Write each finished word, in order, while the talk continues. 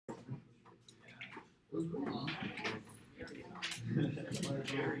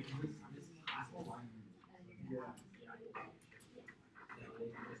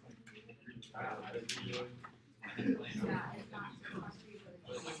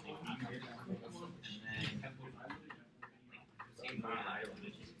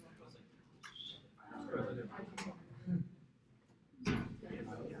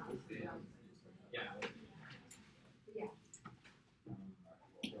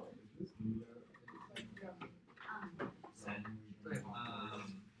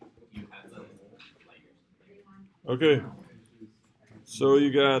Okay, so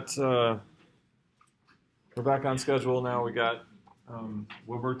you got, we're back on schedule now. We got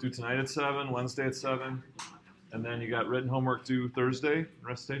we'll work due tonight at 7, Wednesday at 7, and then you got written homework due Thursday,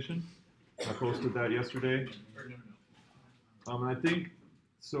 recitation. I posted that yesterday. And I think,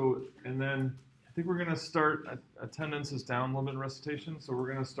 so, and then I think we're going to start, attendance is down a little bit in recitation, so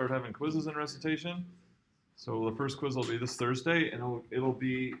we're going to start having quizzes in recitation. So the first quiz will be this Thursday, and it'll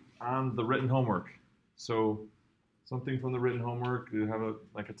be on the written homework. So something from the written homework, you have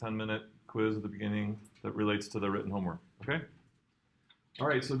like a 10-minute quiz at the beginning that relates to the written homework, okay? All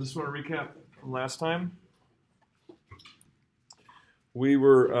right, so just want to recap from last time. We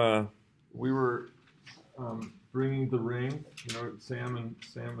were bringing the ring, you know, Sam and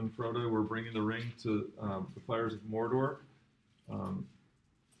Frodo were bringing the ring to the fires of Mordor.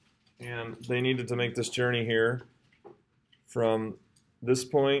 And they needed to make this journey here from this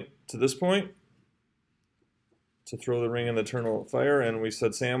point to this point to throw the ring in the eternal fire. And we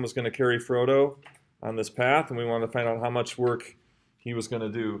said Sam was going to carry Frodo on this path, and we wanted to find out how much work he was going to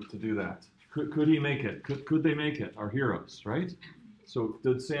do that. Could he make it? Could they make it? Our heroes, right? So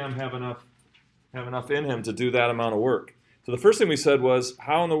did Sam have enough in him to do that amount of work? So the first thing we said was,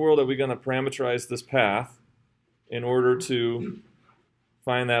 how in the world are we going to parameterize this path in order to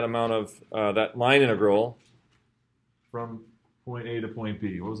find that amount of that line integral from point A to point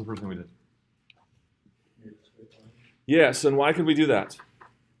B? What was the first thing we did? Yes, and why could we do that?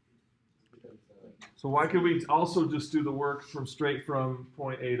 So why could we also just do the work from straight from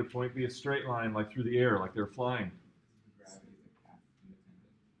point A to point B, a straight line, like through the air, like they're flying?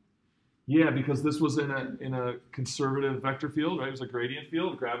 Yeah, because this was in a conservative vector field, right? It was a gradient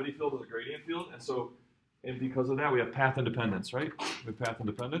field. Gravity field was a gradient field, and because of that, we have path independence, right? We have path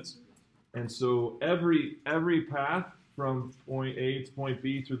independence, and so every path from point A to point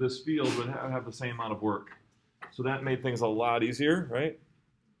B through this field would have the same amount of work. So that made things a lot easier, right?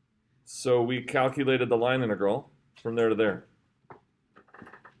 So we calculated the line integral from there to there.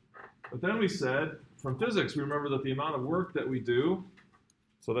 But then we said, from physics, we remember that the amount of work that we do,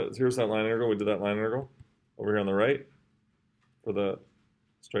 so here's that line integral. We did that line integral over here on the right for the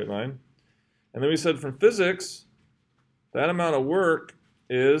straight line. And then we said from physics, that amount of work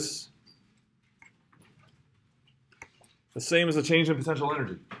is the same as the change in potential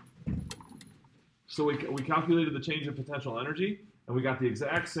energy. So we calculated the change in potential energy, and we got the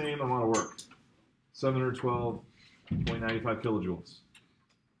exact same amount of work, 712.95 kilojoules.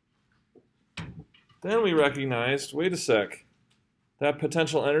 Then we recognized, wait a sec, that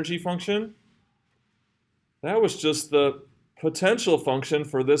potential energy function, that was just the potential function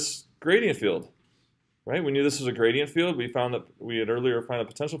for this gradient field, right? We knew this was a gradient field. We found that we had earlier found a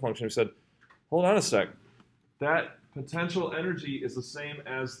potential function. We said, hold on a sec, that potential energy is the same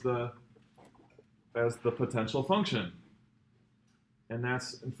as the potential function. And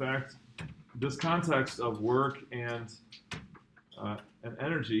that's, in fact, this context of work and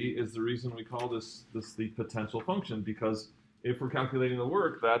energy is the reason we call this the potential function, because if we're calculating the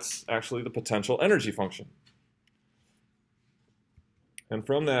work, that's actually the potential energy function. And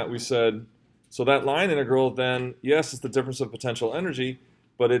from that, we said, so that line integral then, yes, it's the difference of potential energy,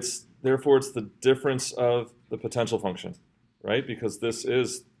 but therefore it's the difference of the potential function, right? Because this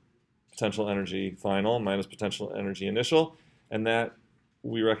is potential energy final minus potential energy initial, and that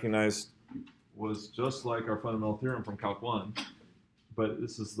we recognized was just like our fundamental theorem from Calc 1, but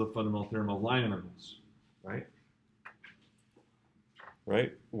this is the fundamental theorem of line integrals, right?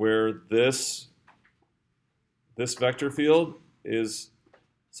 Right, where this vector field is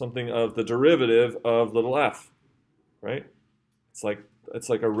something of the derivative of little f, right? It's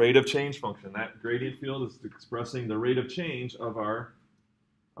like a rate of change function. That gradient field is expressing the rate of change of our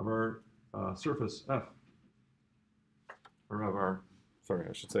surface f, or of our, sorry,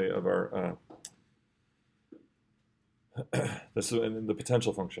 I should say of our this is in the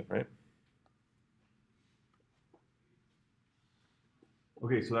potential function, right?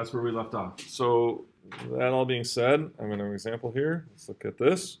 Okay, so that's where we left off. So that all being said, I'm going to have an example here. Let's look at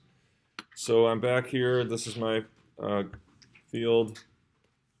this. So I'm back here. This is my field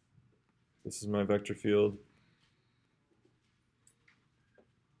This is my vector field.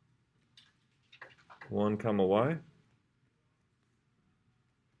 1 comma y.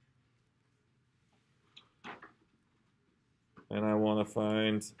 And I want to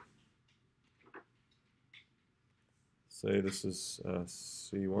find, say this is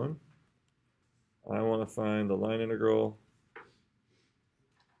C1. I want to find the line integral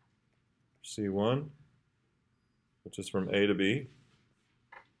C1, which is from A to B.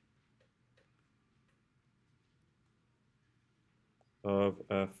 Of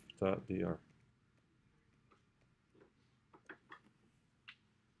f dot dr.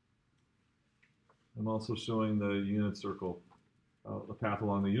 I'm also showing the unit circle, the path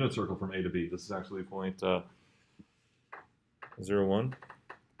along the unit circle from A to B. This is actually point 0, 1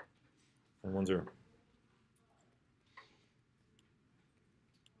 and 1, 0.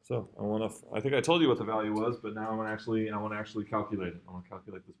 So I think I told you what the value was, but now I want to actually calculate it. I want to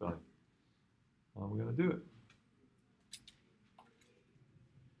calculate this value. I'm going to do it.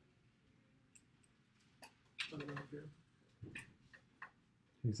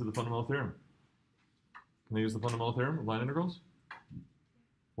 Use the fundamental theorem. Can I use the fundamental theorem of line integrals?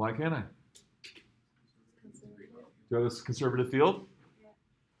 Why can't I? Do I have this conservative field?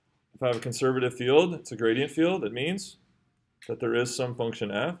 If I have a conservative field, it's a gradient field. It means that there is some function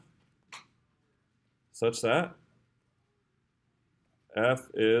f such that f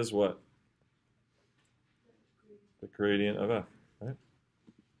is what? The gradient of f, right?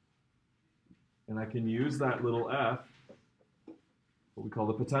 And I can use that little f, what we call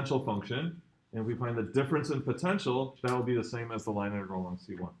the potential function, and if we find the difference in potential, that will be the same as the line integral along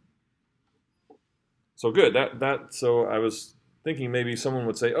C1. So good. So I was thinking maybe someone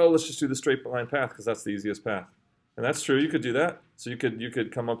would say, oh, let's just do the straight line path because that's the easiest path. And that's true. You could do that. So you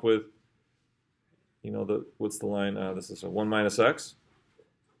could come up with, what's the line? This is a 1 minus x.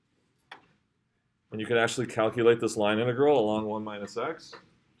 And you could actually calculate this line integral along 1 minus x. It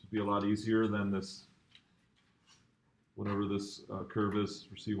would be a lot easier than this, whatever this curve is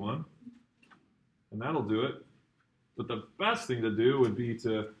for C1. And that'll do it. But the best thing to do would be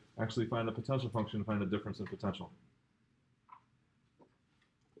to actually find the potential function and find the difference in potential.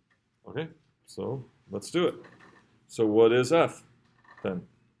 Okay, so let's do it. So what is f then?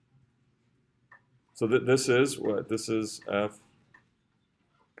 So this is what? This is f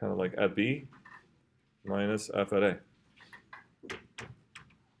kind of like at B minus f at A.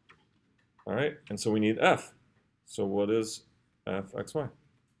 All right, and so we need f. So what is f xy?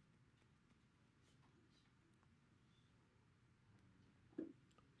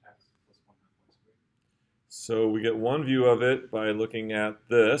 So we get one view of it by looking at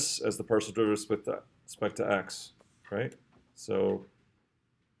this as the partial derivative with respect to x, right? So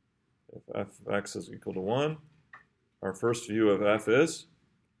if f of x is equal to 1, our first view of f is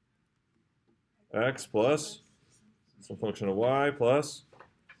x plus some function of y plus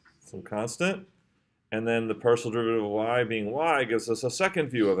some constant. And then the partial derivative of y being y gives us a second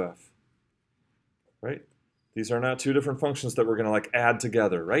view of f, right? These are not two different functions that we're going to like add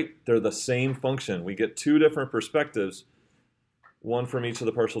together, right? They're the same function. We get two different perspectives, one from each of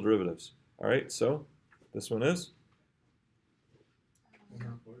the partial derivatives. All right, so this one is?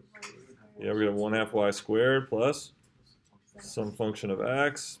 Yeah, we're going to have 1/2 y squared plus some function of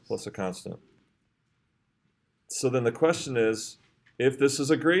x plus a constant. So then the question is, if this is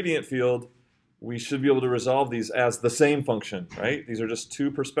a gradient field, we should be able to resolve these as the same function, right? These are just two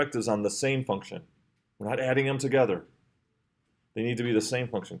perspectives on the same function. We're not adding them together. They need to be the same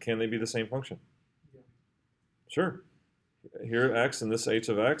function. Can they be the same function? Yeah. Sure. Here x and this h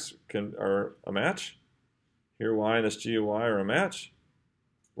of x are a match. Here y and this g of y are a match.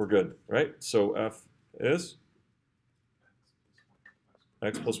 We're good, right? So f is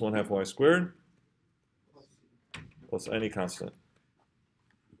x plus 1/2 y squared plus any constant.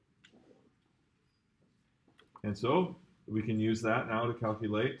 And so we can use that now to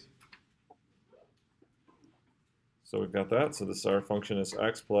calculate. So we've got that. So this our function is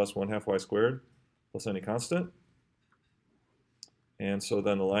x plus 1/2 y squared plus any constant. And so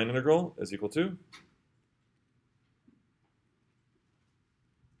then the line integral is equal to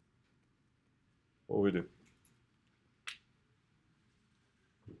what will we do?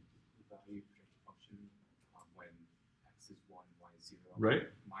 Value function when x is 1, y is 0. Right.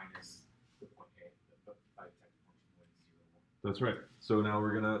 Minus the point a, the type function when 0, 1. That's right. So now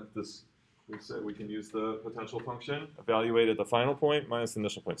we're gonna we said we can use the potential function, evaluate at the final point minus the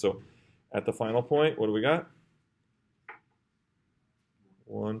initial point. So at the final point, what do we got?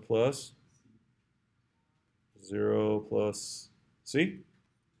 1 plus 0 plus c.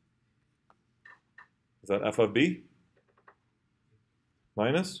 Is that f of b?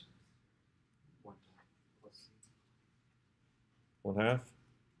 Minus 1/2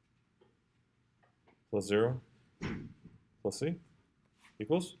 plus 0 plus c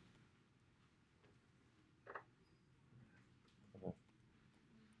equals?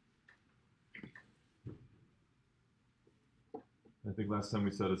 I think last time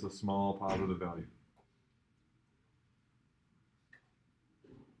we said it's a small positive value.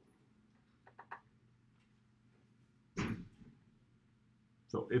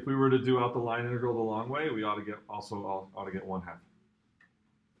 So if we were to do out the line integral the long way, we ought to get 1/2.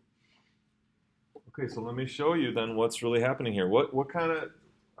 Okay, so let me show you then what's really happening here. What kind of,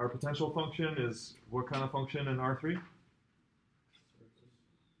 our potential function is, what kind of function in R3?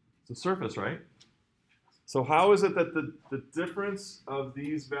 It's a surface, right? So how is it that the difference of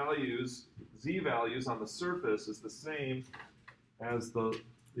these values, z values on the surface, is the same as the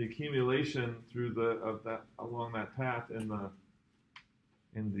accumulation through along that path in the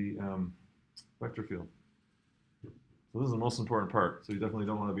vector field? So this is the most important part. So you definitely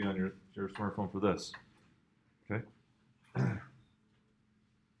don't want to be on your smartphone for this. Okay.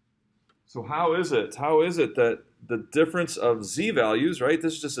 So how is it that the difference of z values, right?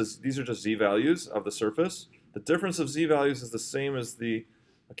 These are just z values of the surface. The difference of z values is the same as the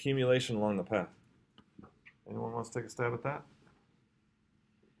accumulation along the path. Anyone wants to take a stab at that?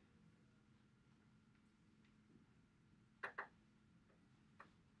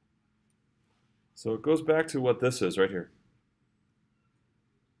 So it goes back to what this is right here.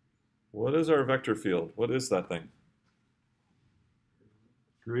 What is our vector field? What is that thing?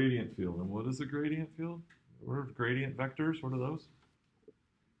 Gradient field. And what is a gradient field? What are gradient vectors? What are those?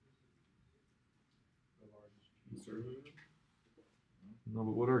 No,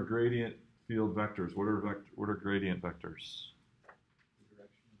 but what are gradient field vectors? What are gradient vectors?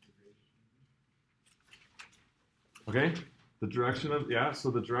 Okay, the direction of, yeah,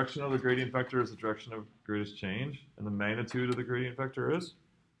 so the direction of the gradient vector is the direction of greatest change, and the magnitude of the gradient vector is?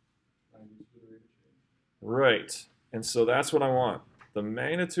 Right, and so that's what I want. The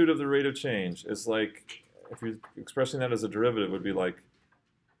magnitude of the rate of change is like, if you're expressing that as a derivative, would be like,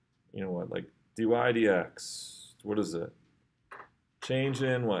 you know what, like dy dx. What is it? Change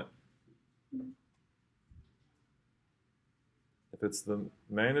in what? If it's the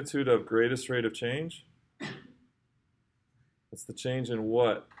magnitude of greatest rate of change, it's the change in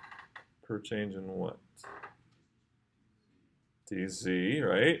what? Per change in what? dz,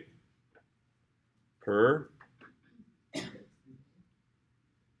 right?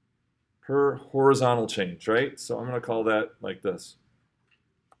 Per horizontal change, right? So I'm going to call that like this.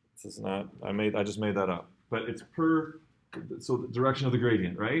 This is not, I just made that up. But it's per, so the direction of the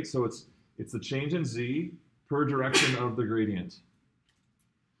gradient, right? So it's the change in z per direction of the gradient.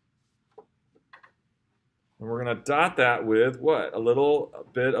 And we're going to dot that with what? A little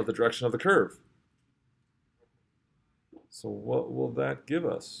bit of the direction of the curve. So what will that give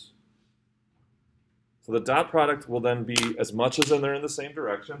us? So the dot product will then be as much as they're in the same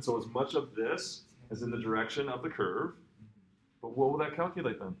direction. So as much of this as in the direction of the curve. But what will that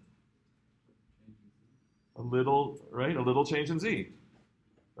calculate then? A little, right? A little change in z.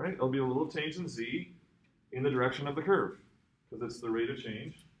 Right? It'll be a little change in z in the direction of the curve. Because it's the rate of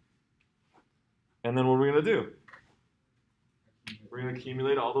change. And then what are we going to do? We're going to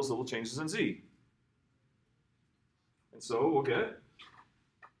accumulate all those little changes in z. And so we'll get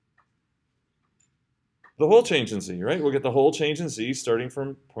the whole change in z, right? We'll get the whole change in z starting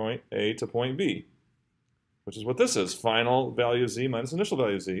from point A to point B, which is what this is. Final value of z minus initial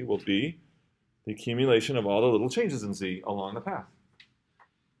value of z will be the accumulation of all the little changes in z along the path.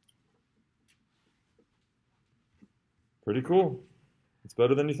 Pretty cool. It's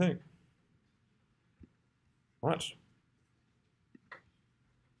better than you think. Watch.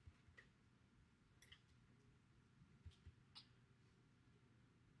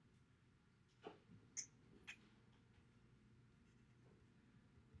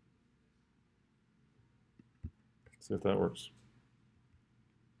 See if that works.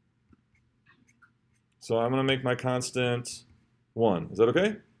 So I'm going to make my constant 1. Is that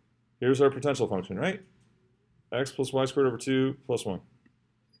okay? Here's our potential function, right? X plus y squared over 2 plus 1.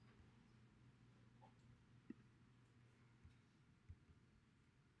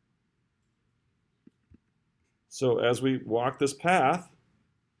 So as we walk this path,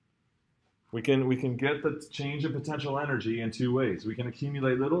 we can get the change of potential energy in two ways. We can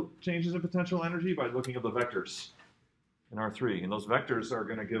accumulate little changes in potential energy by looking at the vectors in R3. And those vectors are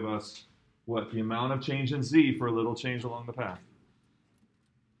going to give us what? The amount of change in z for a little change along the path.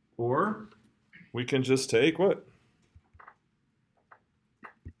 Or we can just take what?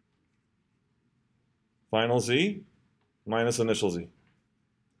 Final z minus initial z.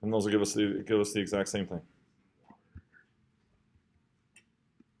 And those will give us the exact same thing.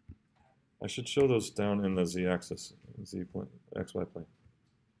 I should show those down in the z-axis, z plane, xy plane.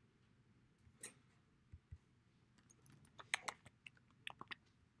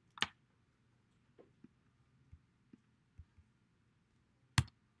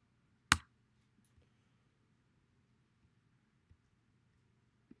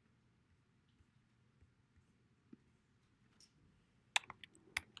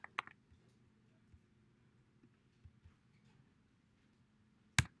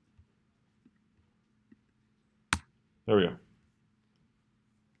 There we go.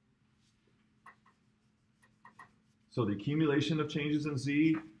 So the accumulation of changes in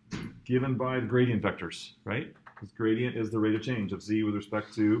z given by the gradient vectors, right? Because gradient is the rate of change of z with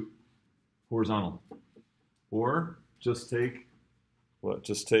respect to horizontal. Or just take what?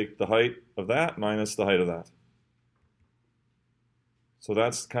 Just take the height of that minus the height of that. So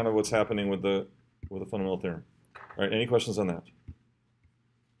that's kind of what's happening with the fundamental theorem. All right, any questions on that?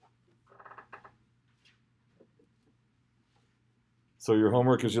 So your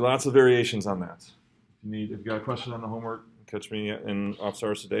homework gives you lots of variations on that. If you got a question on the homework, catch me in office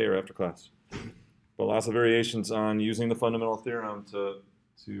hours today or after class. But lots of variations on using the fundamental theorem to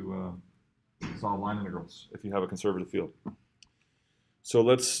solve line integrals if you have a conservative field. So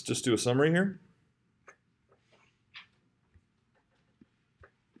let's just do a summary here.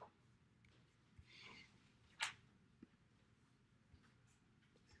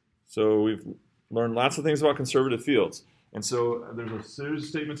 So we've learned lots of things about conservative fields. And so there's a series of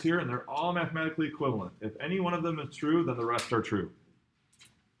statements here, and they're all mathematically equivalent. If any one of them is true, then the rest are true.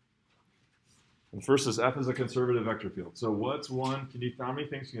 And first is F is a conservative vector field. So what's one? How many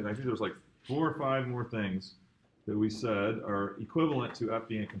things can you? I think there's like 4 or 5 more things that we said are equivalent to F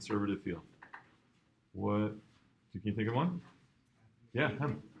being a conservative field. What? Can you think of one? Yeah,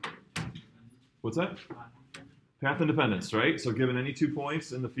 10. What's that? Path independence, right? So given any 2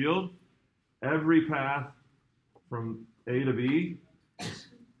 points in the field, every path from A to B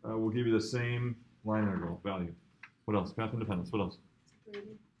will give you the same line integral value. What else? Path independence. What else?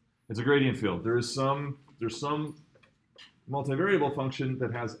 It's a gradient field. There's some multivariable function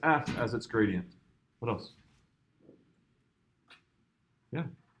that has f as its gradient. What else? Yeah.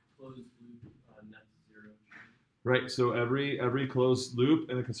 Closed loop net 0. Right. So every closed loop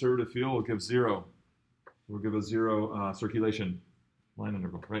in a conservative field will give 0. Will give a 0 circulation line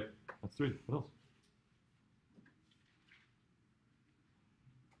integral. Right. That's 3. What else?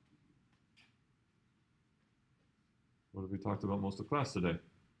 What have we talked about most of class today?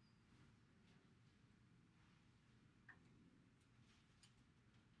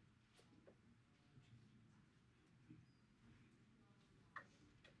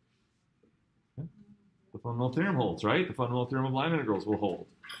 Okay. The fundamental theorem holds, right? The fundamental theorem of line integrals will hold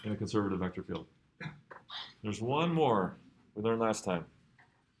in a conservative vector field. There's one more we learned last time.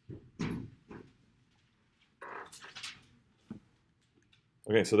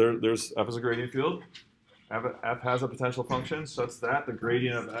 Okay, so there's F is a gradient field. F has a potential function such that the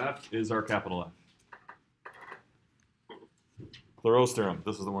gradient of F is our capital F. Clairaut's theorem,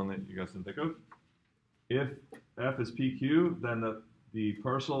 this is the one that you guys didn't think of. If F is PQ, then the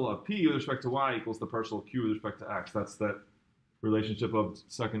partial of P with respect to Y equals the partial of Q with respect to X. That's that relationship of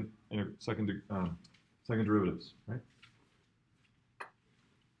second derivatives, right?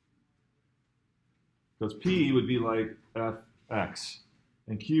 Because P would be like Fx,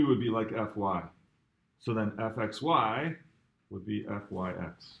 and Q would be like Fy. So then Fxy would be Fyx. All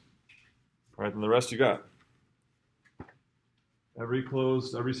right, then the rest you got. Every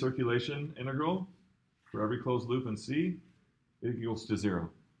circulation integral for every closed loop in C equals to 0.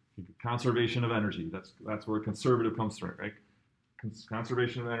 Conservation of energy. That's where conservative comes from, right?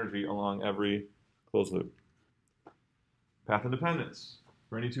 Conservation of energy along every closed loop. Path independence.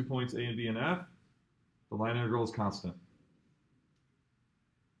 For any 2 points A and B and F, the line integral is constant.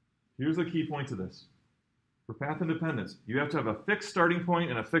 Here's the key point to this. For path independence, you have to have a fixed starting point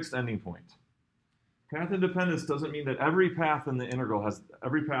and a fixed ending point. Path independence doesn't mean that every path in the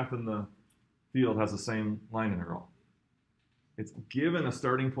field has the same line integral. It's given a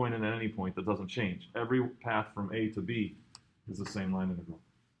starting point and an ending point that doesn't change. Every path from A to B is the same line integral.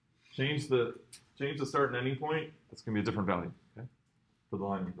 Change the start and ending point, that's going to be a different value, okay, for the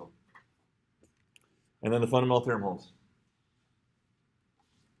line integral. And then the fundamental theorem holds.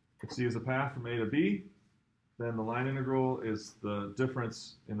 If C is a path from A to B, then the line integral is the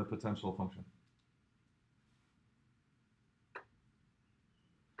difference in the potential function.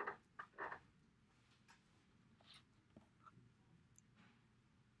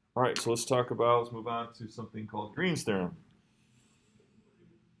 All right, so let's move on to something called Green's theorem.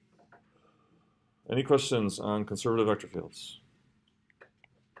 Any questions on conservative vector fields?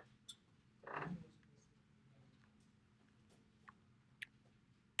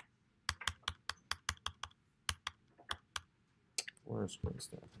 Where's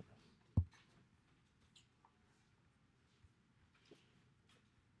Greenstone?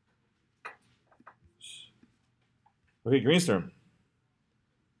 Okay, Greenstone.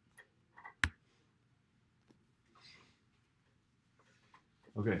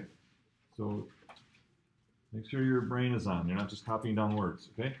 Okay, so make sure your brain is on. You're not just copying down words,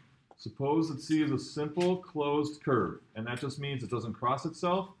 okay? Suppose that C is a simple closed curve, and that just means it doesn't cross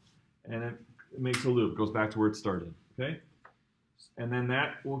itself, and it makes a loop, goes back to where it started, okay? And then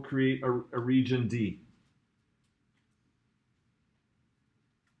that will create a region D.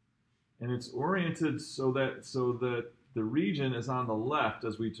 And it's oriented so that the region is on the left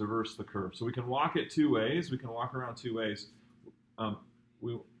as we traverse the curve. So we can walk it two ways. We can walk around two ways.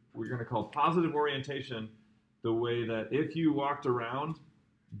 We're going to call positive orientation the way that if you walked around,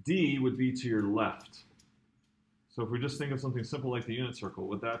 D would be to your left. So if we just think of something simple like the unit circle,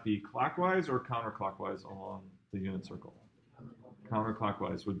 would that be clockwise or counterclockwise along the unit circle?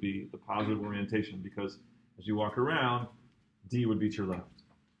 Counterclockwise would be the positive orientation, because as you walk around, D would be to your left.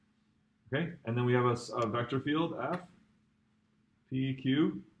 Okay, and then we have a vector field, F, P,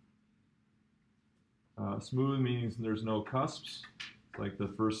 Q. Smooth means there's no cusps. It's like the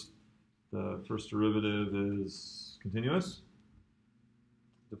first derivative is continuous,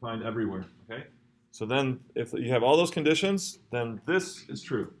 defined everywhere, okay? So then if you have all those conditions, then this is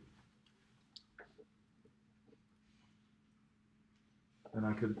true. And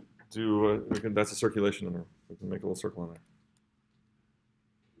I could do, that's a circulation in there. We can make a little circle in there.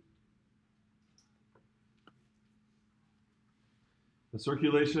 The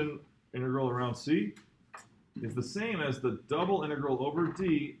circulation integral around C is the same as the double integral over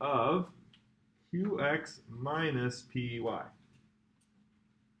D of Qx minus Py.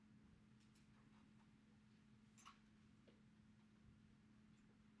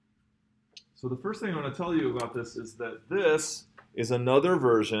 So the first thing I want to tell you about this is that this is another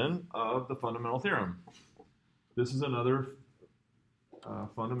version of the fundamental theorem. This is another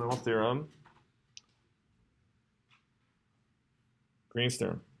fundamental theorem. Green's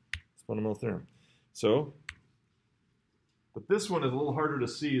theorem. It's fundamental theorem. So, but this one is a little harder to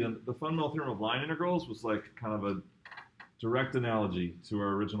see than the fundamental theorem of line integrals was like kind of a direct analogy to our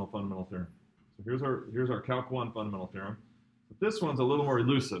original fundamental theorem. So here's our Calc 1 fundamental theorem. But this one's a little more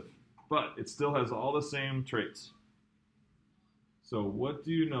elusive, but it still has all the same traits. So what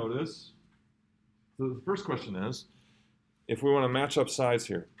do you notice? So the first question is, if we want to match up sides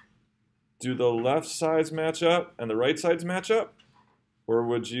here, do the left sides match up and the right sides match up? Or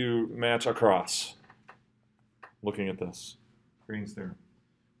would you match across? Looking at this, Green's theorem.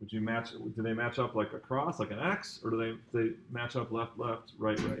 Would you match? Do they match up like across, like an X, or do they match up left, left,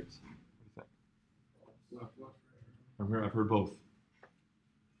 right, right? What do you think? Left, left, right. I've heard both.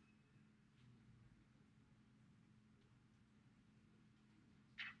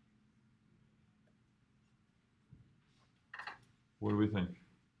 What do we think?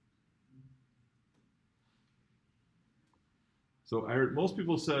 So I heard most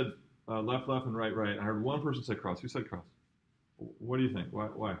people said left, left, and right, right. I heard one person say cross. Who said cross? What do you think? Why?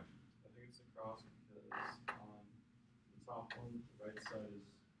 I think it's a cross because the top one, the right side is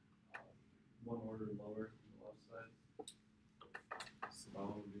one order lower than the left side. So that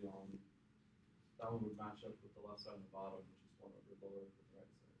one would be that one would match up with the left side and the bottom, which is one order lower than the right side.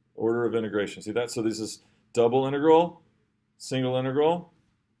 Order of integration. See that? So this is double integral, single integral,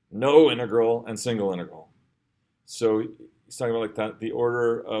 no integral, and single integral. So he's talking about like that, the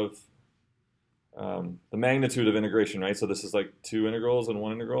order of the magnitude of integration, right? So this is like two integrals and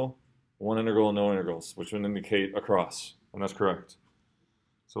one integral and no integrals, which would indicate across, and that's correct.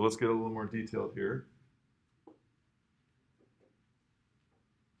 So let's get a little more detailed here.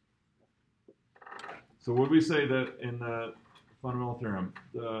 So what do we say that in the fundamental theorem,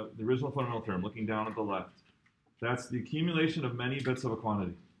 the original fundamental theorem, looking down at the left, that's the accumulation of many bits of a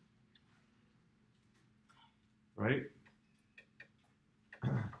quantity, right?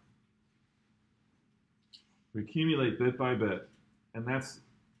 We accumulate bit by bit, and that's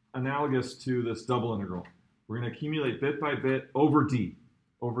analogous to this double integral. We're going to accumulate bit by bit over D,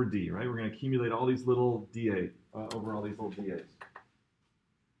 right? We're going to accumulate all these little dA over all these little dAs.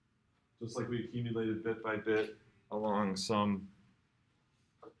 Just like we accumulated bit by bit along some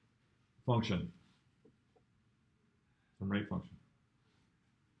function, some rate function.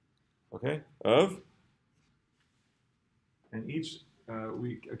 Okay, and each,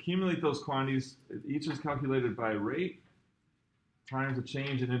 we accumulate those quantities, each is calculated by rate times the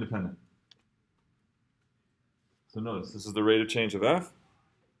change in independent. So notice, this is the rate of change of F.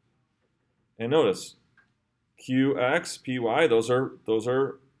 And notice, Qx, Py, those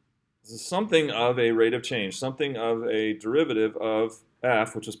are This is something of a rate of change, something of a derivative of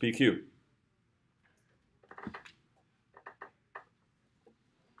f, which is pq.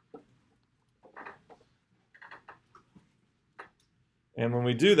 And when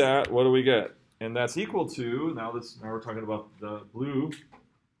we do that, what do we get? And that's equal to, now we're talking about the blue,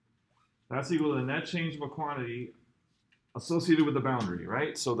 that's equal to the net change of a quantity associated with the boundary,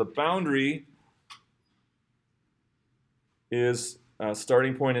 right? So the boundary is a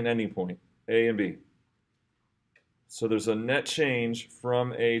starting point and ending point, A and B. So there's a net change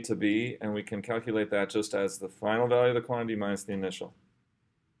from A to B, and we can calculate that just as the final value of the quantity minus the initial.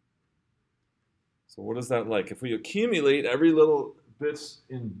 So what is that like? If we accumulate every little bits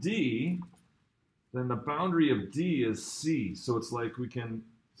in D, then the boundary of D is C. So it's like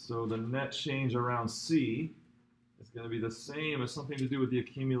so the net change around C is going to be the same as something to do with the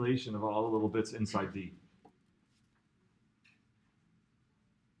accumulation of all the little bits inside D.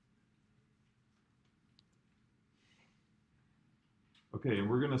 Okay, and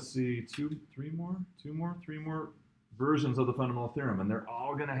we're going to see three more versions of the fundamental theorem, and they're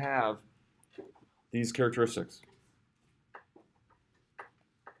all going to have these characteristics.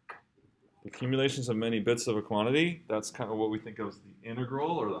 The accumulations of many bits of a quantity, that's kind of what we think of as the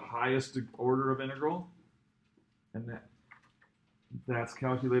integral, or the highest order of integral. And that's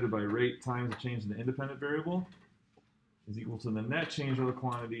calculated by rate times the change in the independent variable is equal to the net change of the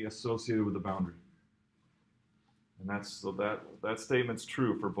quantity associated with the boundary. And so that statement's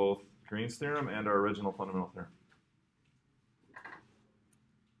true for both Green's theorem and our original fundamental theorem.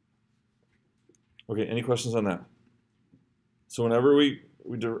 Okay, any questions on that? So whenever we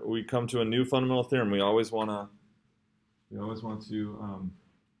come to a new fundamental theorem, we always want to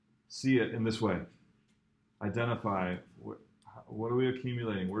see it in this way. Identify what are we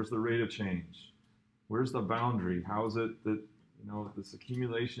accumulating? Where's the rate of change? Where's the boundary? How is it that this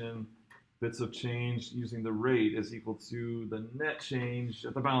accumulation bits of change using the rate is equal to the net change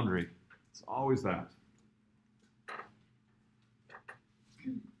at the boundary? It's always that.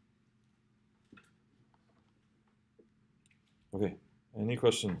 Okay, any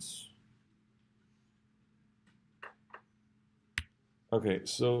questions? Okay,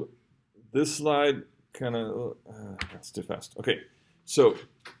 so this slide kind of, that's too fast. Okay, so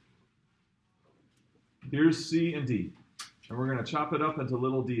here's C and D, and we're going to chop it up into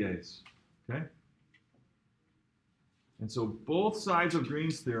little dAs, okay? And so both sides of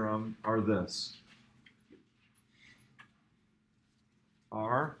Green's theorem are this.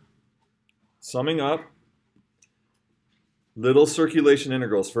 Are summing up little circulation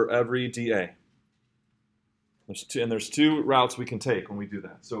integrals for every dA. There's two routes we can take when we do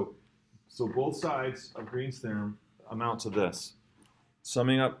that. So both sides of Green's theorem amount to this.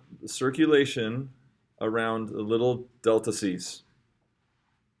 Summing up the circulation around the little delta C's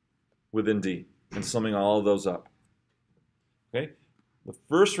within D, and summing all of those up. Okay? The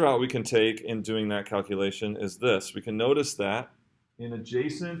first route we can take in doing that calculation is this. We can notice that in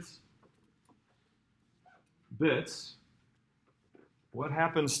adjacent bits, what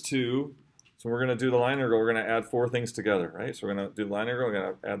happens to, so we're going to do the line integral, we're going to add four things together, right? So we're going to do the line integral, we're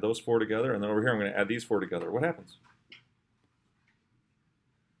going to add those four together, and then over here I'm going to add these four together. What happens?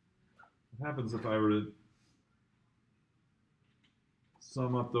 What happens if I were to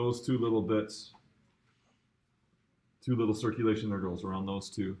sum up those two little bits, two little circulation integrals around those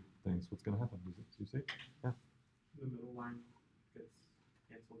two things? What's going to happen? Do you see? Yeah. The middle line gets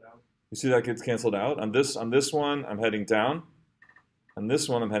canceled out. You see that gets canceled out? On this one, I'm heading down. On this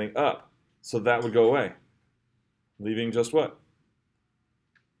one, I'm heading up. So that would go away, leaving just what?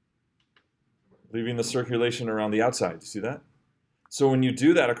 Leaving the circulation around the outside. Do you see that? So when you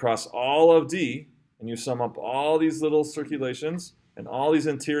do that across all of D, and you sum up all these little circulations, and all these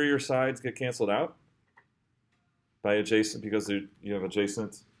interior sides get canceled out by adjacent, because you have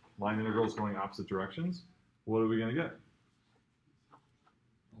adjacent line integrals going opposite directions, what are we going to get?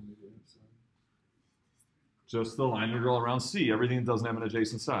 Just the line integral around C, everything that doesn't have an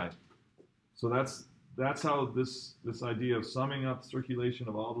adjacent side. So that's how this idea of summing up circulation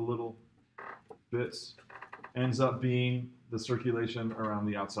of all the little bits ends up being the circulation around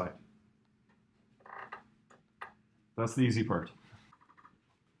the outside. That's the easy part.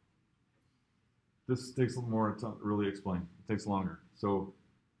 This takes a little more to really explain. It takes longer. So,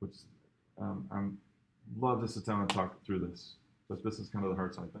 I'm love to sit down and talk through this, but this is kind of the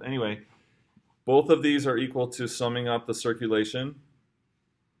hard side. But anyway, both of these are equal to summing up the circulation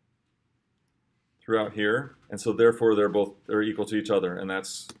throughout here, and so therefore they're equal to each other, and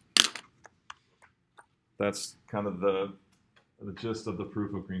that's kind of the gist of the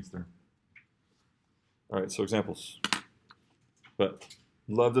proof of Green's theorem. All right, so examples. But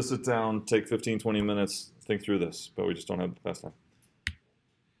Love to sit down, take 15, 20 minutes, think through this, but we just don't have the best time.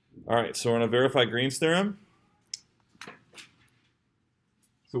 All right, so we're going to verify Green's theorem.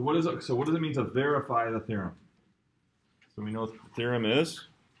 So what does it mean to verify the theorem? So we know what the theorem is.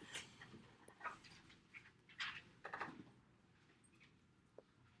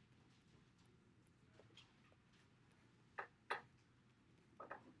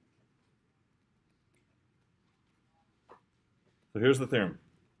 So here's the theorem.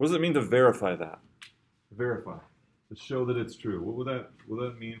 What does it mean to verify that? Verify. To show that it's true. What would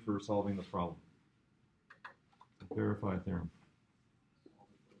that mean for solving this problem? Verify a theorem.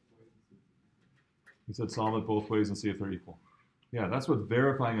 He said solve it both ways and see if they're equal. Yeah, that's what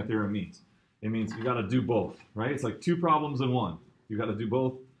verifying a theorem means. It means you got to do both, right? It's like two problems in one. You got to do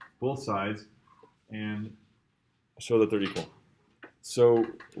both sides and show that they're equal. So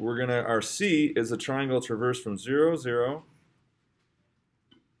our C is a triangle traversed from 0, 0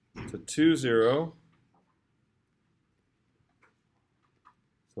 to 2, 0.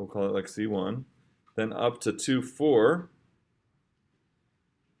 So we'll call it like C1. Then up to 2, 4.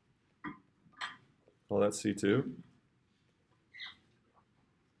 Call that C2.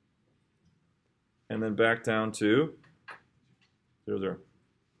 And then back down to 0, 0.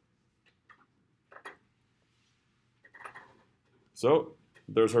 So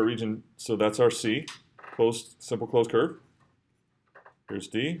there's our region. So that's our C, simple closed curve. Here's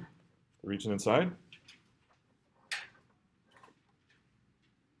D, the region inside.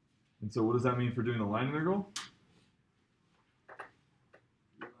 And so what does that mean for doing the line integral?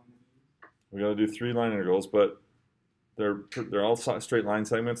 We got to do 3 line integrals, but they're all straight line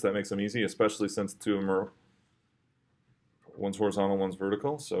segments. That makes them easy, especially since 2 of them are, one's horizontal, one's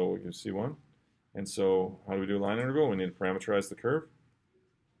vertical. So we can see one. And so how do we do a line integral? We need to parameterize the curve.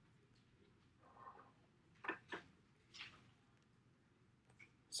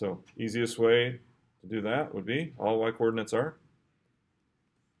 So easiest way to do that would be all y coordinates are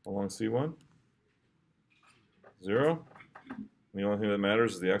along C1, 0. And the only thing that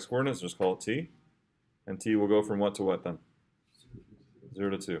matters is the x coordinates, just call it t. And t will go from what to what then?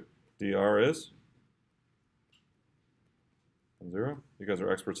 0 to 2. dr is 0. You guys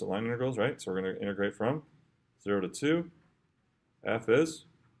are experts at line integrals, right? So we're going to integrate from 0 to 2. F is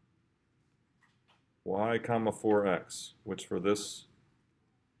y comma 4x, which for this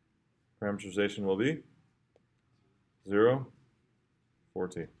parameterization will be 0,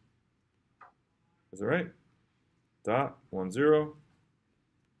 4t. Is that right? Dot 1, 0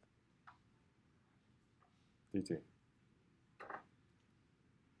 dt. Is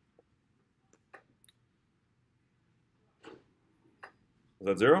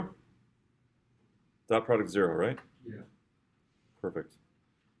that 0? Dot product 0, right? Yeah. Perfect.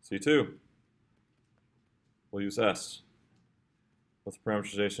 C2. We'll use S. What's the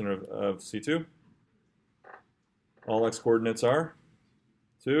parameterization of C2? All x coordinates are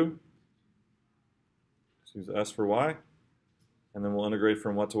 2. Let's use S for y. And then we'll integrate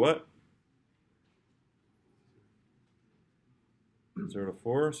from what to what? 0 to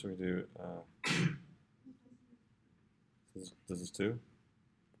 4. So we do, this is 2.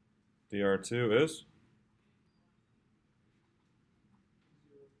 dr2 is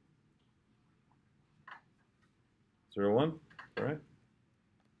 0, 1. All right.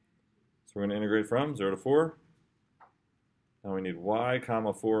 So we're going to integrate from 0 to 4. Now we need y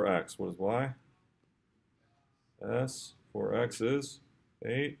comma 4x. What is y? S 4x is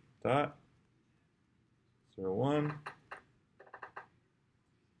 8 dot 0, 1.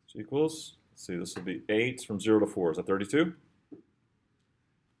 Which equals, let's see, this will be 8 from 0 to 4. Is that 32?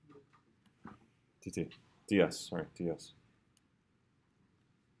 ds, sorry, ds.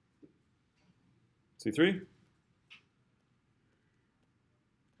 C3?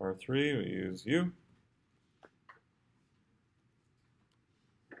 R3, we use U.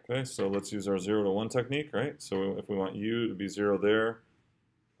 Okay, so let's use our 0 to 1 technique, right? So if we want U to be 0 there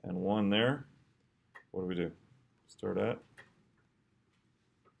and 1 there, what do we do? Start at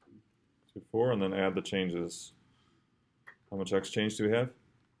 2, 4, and then add the changes. How much x change do we have?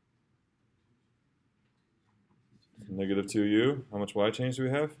 Negative 2u. How much y change do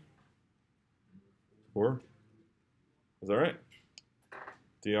we have? 4. Is that right?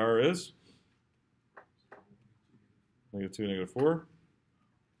 dr is negative 2, negative 4.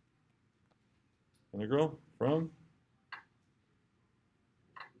 Integral from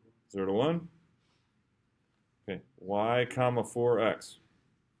 0 to 1. Okay, y comma 4x.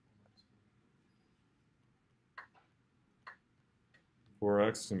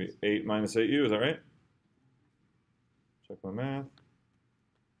 4x is going to be 8 minus 8u, is that right? Check my math.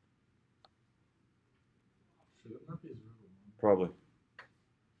 Should it not be 0 to 1? Probably.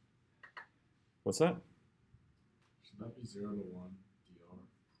 What's that? Should that be 0 to 1 dr?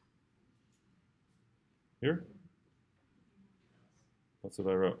 Here? That's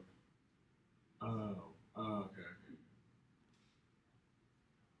what I wrote. Oh, okay.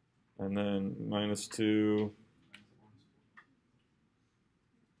 And then minus 2.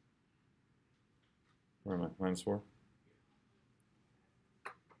 Where am I? Minus 4.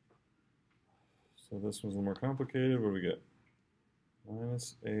 So this one's a little more complicated. What do we get?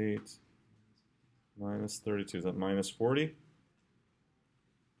 Minus 8, minus 32. Is that minus 40?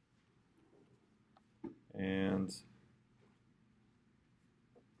 And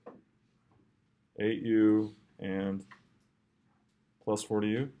 8u and plus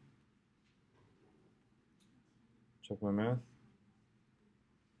 40u. Check my math.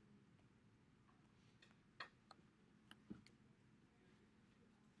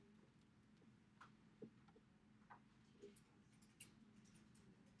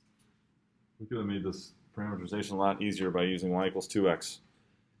 We could have made this parameterization a lot easier by using y equals 2x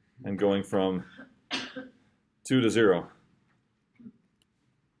and going from 2 to 0.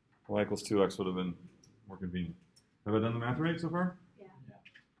 Y equals 2x would have been more convenient. Have I done the math right so far? Yeah.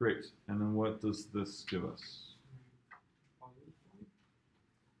 Great. And then what does this give us?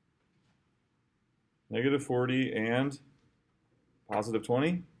 Negative 40 and positive 20?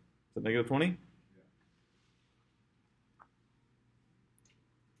 Is it negative 20?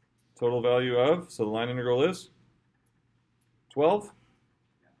 Total value of, so the line integral is 12.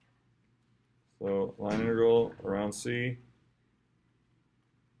 So line integral around C,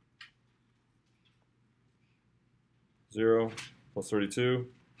 0 plus 32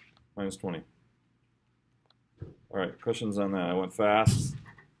 minus 20. All right, questions on that? I went fast.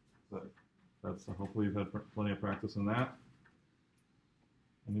 That's hopefully you've had plenty of practice in that.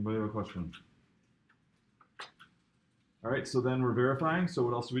 Anybody have a question? All right, so then we're verifying. So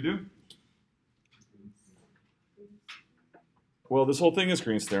what else do we do? Well, this whole thing is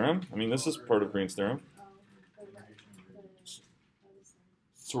Green's theorem. I mean, this is part of Green's theorem.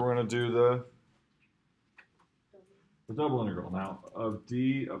 So we're going to do the double integral now of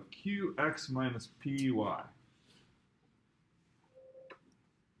d of qx minus py.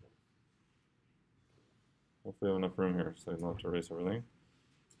 Hopefully I have enough room here so I don't have to erase everything.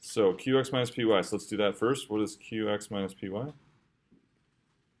 So qx minus py, so let's do that first. What is qx minus py?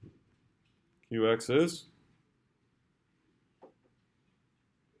 Qx is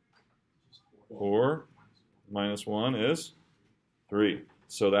 4, minus 1 is 3.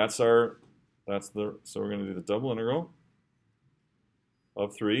 So so we're going to do the double integral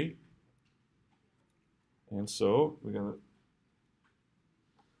of 3. And so we're going to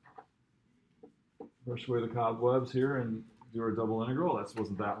brush away the cobwebs here and do our double integral. That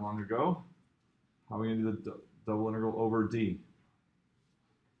wasn't that long ago. How are we going to do the double integral over d?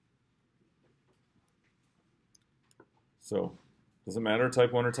 So, does it matter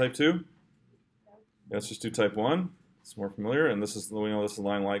type 1 or type 2? Let's just do type 1. It's more familiar. And this is, we know this is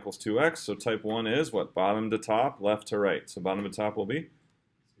line y equals 2x. So type 1 is what? Bottom to top, left to right. So bottom to top will be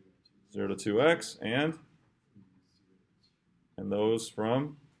 0 to 2x. And those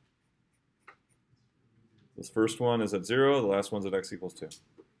from this first one is at 0, the last one's at x equals 2.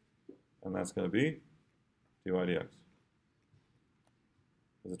 And that's going to be dy dx.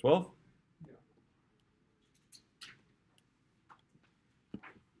 Is it 12? Yeah.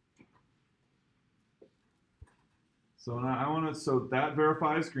 So now so that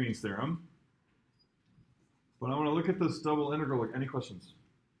verifies Green's theorem. But I want to look at this double integral. Any questions?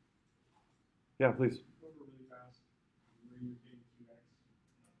 Yeah, please. Really fast. Where you getting QX?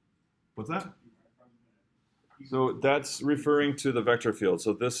 What's that? So that's referring to the vector field.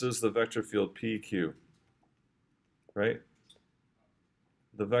 So this is the vector field PQ, right?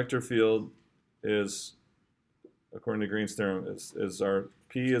 The vector field is, according to Green's theorem, is our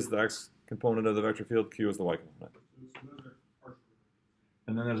P is the x component of the vector field, Q is the y component.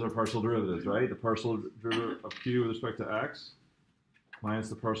 And then there's our partial derivatives, right? The partial derivative of Q with respect to x minus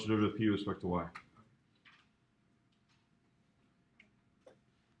the partial derivative of P with respect to y.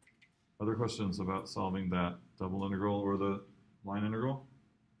 Other questions about solving that double integral or the line integral?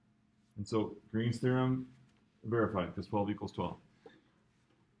 And so Green's theorem verified because 12 equals 12.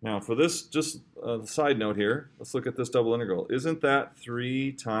 Now for this, just a side note here, let's look at this double integral. Isn't that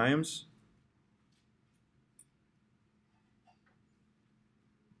 3 times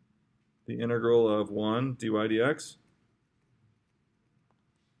the integral of 1 dy dx?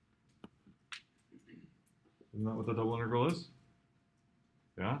 Isn't that what the double integral is?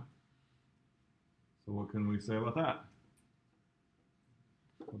 Yeah? So what can we say about that?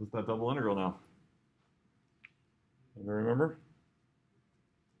 What is that double integral now? Anybody remember?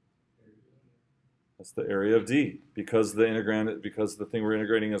 That's the area of D because the thing we're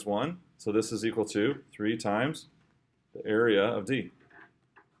integrating is 1. So this is equal to 3 times the area of D.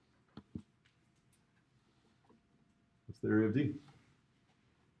 What's the area of D?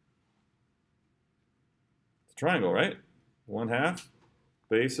 It's a triangle, right? 1/2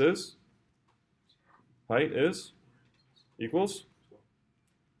 base is, height is, equals.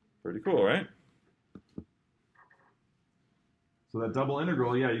 Pretty cool, right? So that double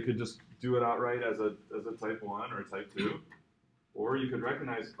integral, yeah, you could just do it outright as a type 1 or a type 2. Or you could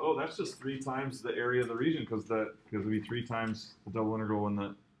recognize, oh, that's just 3 times the area of the region because it would be 3 times the double integral when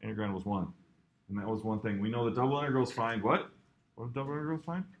the integrand was 1. And that was one thing. We know the double integrals find what? What do double integrals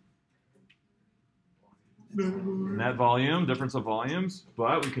find? Net volume, difference of volumes,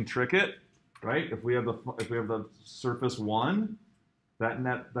 but we can trick it, right? If we have the surface 1,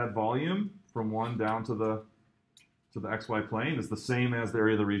 that volume from 1 down to the xy plane is the same as the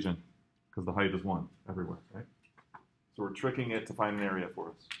area of the region because the height is 1 everywhere, right? So we're tricking it to find an area for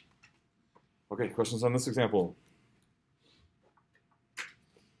us. Okay, questions on this example?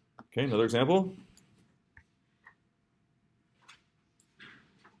 Okay, another example.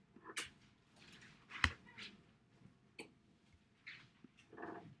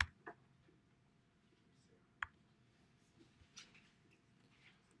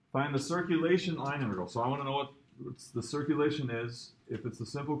 Find the circulation line integral. So I want to know what the circulation is if it's the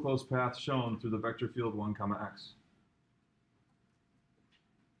simple closed path shown through the vector field 1, x.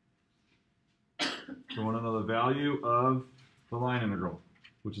 So I want to know the value of the line integral,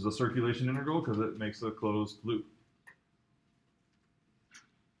 which is a circulation integral because it makes a closed loop.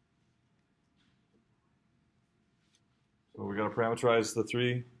 So we got to parameterize the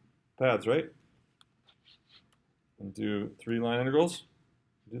 3 paths, right? And do 3 line integrals.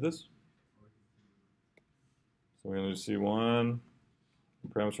 Do this. So we're going to do C1,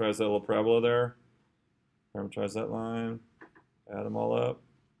 parameterize that little parabola there, parameterize that line, add them all up,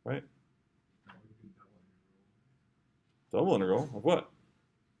 right? Double integral of what?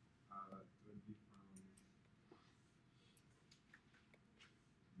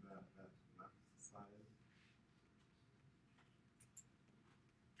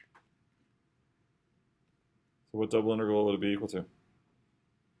 So what double integral would it be equal to?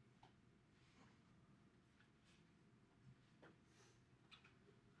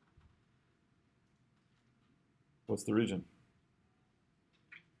 What's the region?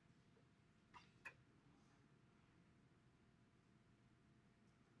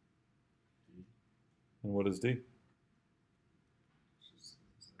 And what is D?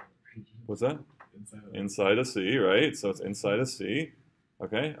 What's that? Inside of C, right? So it's inside of C.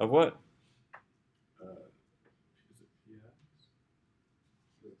 Okay, of what?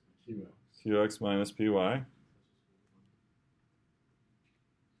 Qx minus Py.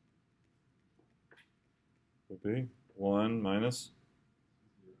 Would be 1 minus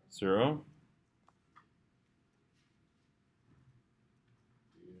 0.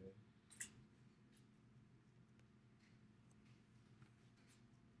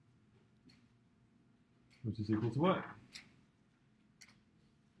 Which is equal to what?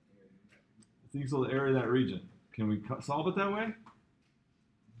 It's equal to the area of that region. Can we solve it that way?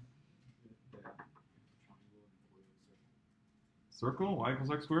 Circle? Y equals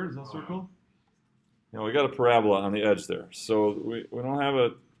x squared? Is that circle? Yeah, we got a parabola on the edge there. So we don't have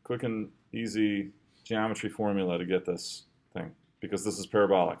a quick and easy geometry formula to get this thing because this is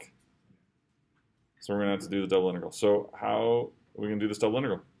parabolic. So we're going to have to do the double integral. So how are we going to do this double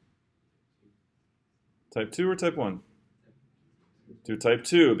integral? Type 2 or type 1? Do type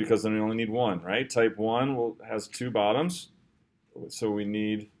 2 because then we only need 1, right? Type 1 has 2 bottoms. So we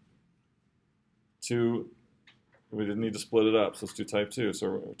need 2. We didn't need to split it up. So let's do type 2.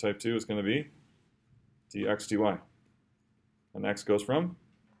 So type 2 is going to be dx dy. And x goes from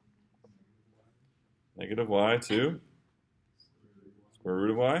negative y to square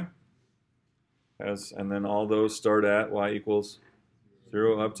root of y. And then all those start at y equals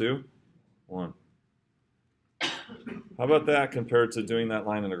 0 up to 1. How about that compared to doing that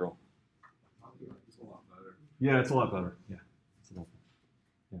line integral? It's a lot better. Yeah, it's a lot better. Yeah, it's a lot better.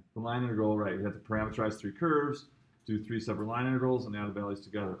 Yeah. The line integral, right, we have to parameterize 3 curves, do 3 separate line integrals, and add the values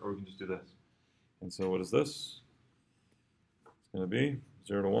together, or we can just do this. And so what is this? It's going to be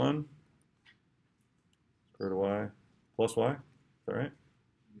 0 to 1, square root of y plus y. Is that right?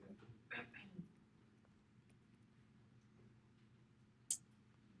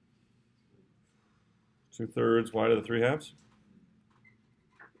 2/3 y to the 3/2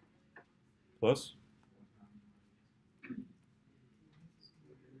 plus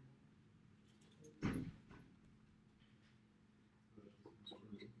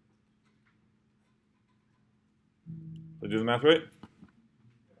do the math right?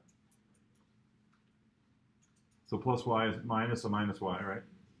 So plus y is minus a minus y, right?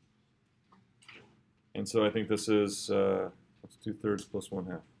 And so I think this is what's 2/3 plus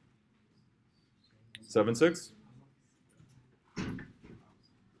 1/2? 7/6? Okay,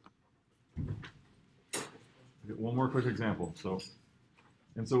 one more quick example. So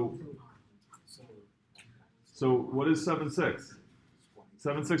what is 7/6?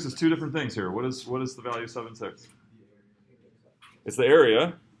 7/6 is two different things here. What is the value of 7/6? It's the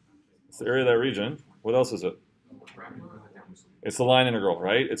area. It's the area of that region. What else is it? It's the line integral,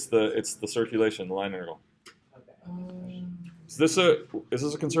 right? It's the circulation, the line integral. Is this a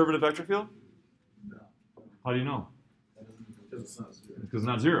conservative vector field? How do you know? Because it's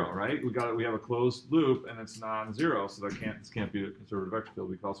not zero, right? We have a closed loop and it's non-zero, so this can't be a conservative vector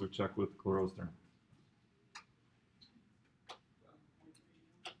field. We can also check with Clairaut's theorem.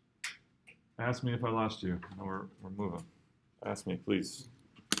 Ask me if I lost you. No, we're moving. Ask me, please.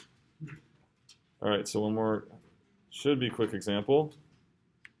 All right, so one more should be quick example.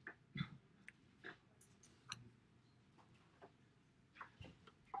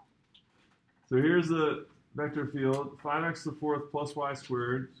 So here's the vector field, 5x to the fourth plus y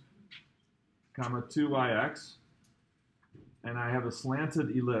squared, comma 2yx, and I have a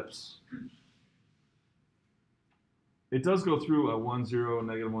slanted ellipse. It does go through a 1, 0,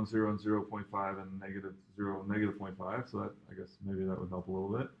 negative 1, 0, and 0.5, and negative 0, negative 0.5, so that, I guess maybe that would help a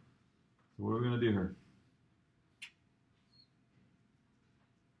little bit. So what are we going to do here?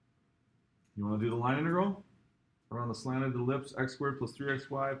 You want to do the line integral around the slanted ellipse, x squared plus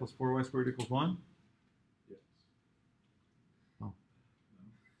 3xy plus 4y squared equals 1? Yes. Oh.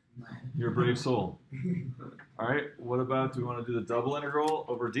 You're a brave soul. All right, what about, do we want to do the double integral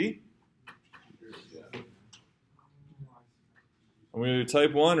over d? Yeah. Are we going to do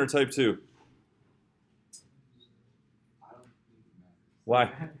type 1 or type 2?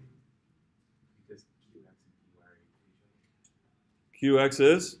 Why? Because QX and PY are equal. QX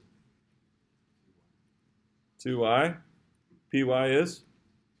is 2y. PY is?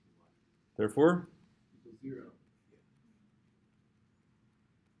 Therefore? Equals 0.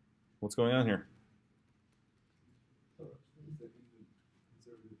 What's going on here?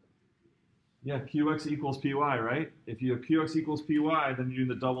 Yeah, QX equals PY, right? If you have QX equals PY, then you're doing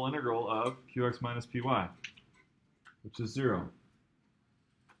the double integral of QX minus PY, which is 0.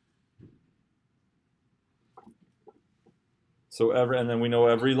 So and then we know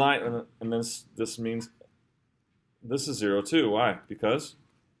every line, and this means this is 0 too. Why? Because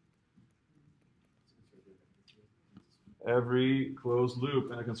every closed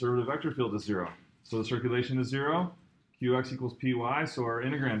loop in a conservative vector field is 0. So the circulation is 0, QX equals PY, so our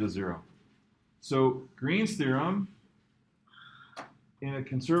integrand is 0. So Green's theorem in a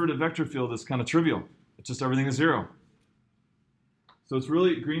conservative vector field is kind of trivial. It's just everything is 0. So it's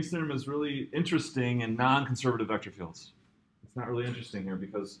really, Green's theorem is really interesting in non-conservative vector fields. It's not really interesting here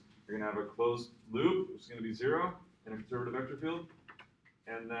because you're going to have a closed loop, which is going to be 0 in a conservative vector field.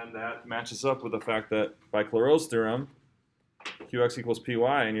 And then that matches up with the fact that by Clairaut's theorem, QX equals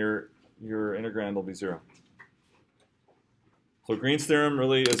PY, and your integrand will be 0. So Green's theorem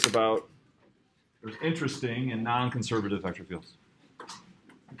really is about, it's interesting in non-conservative vector fields.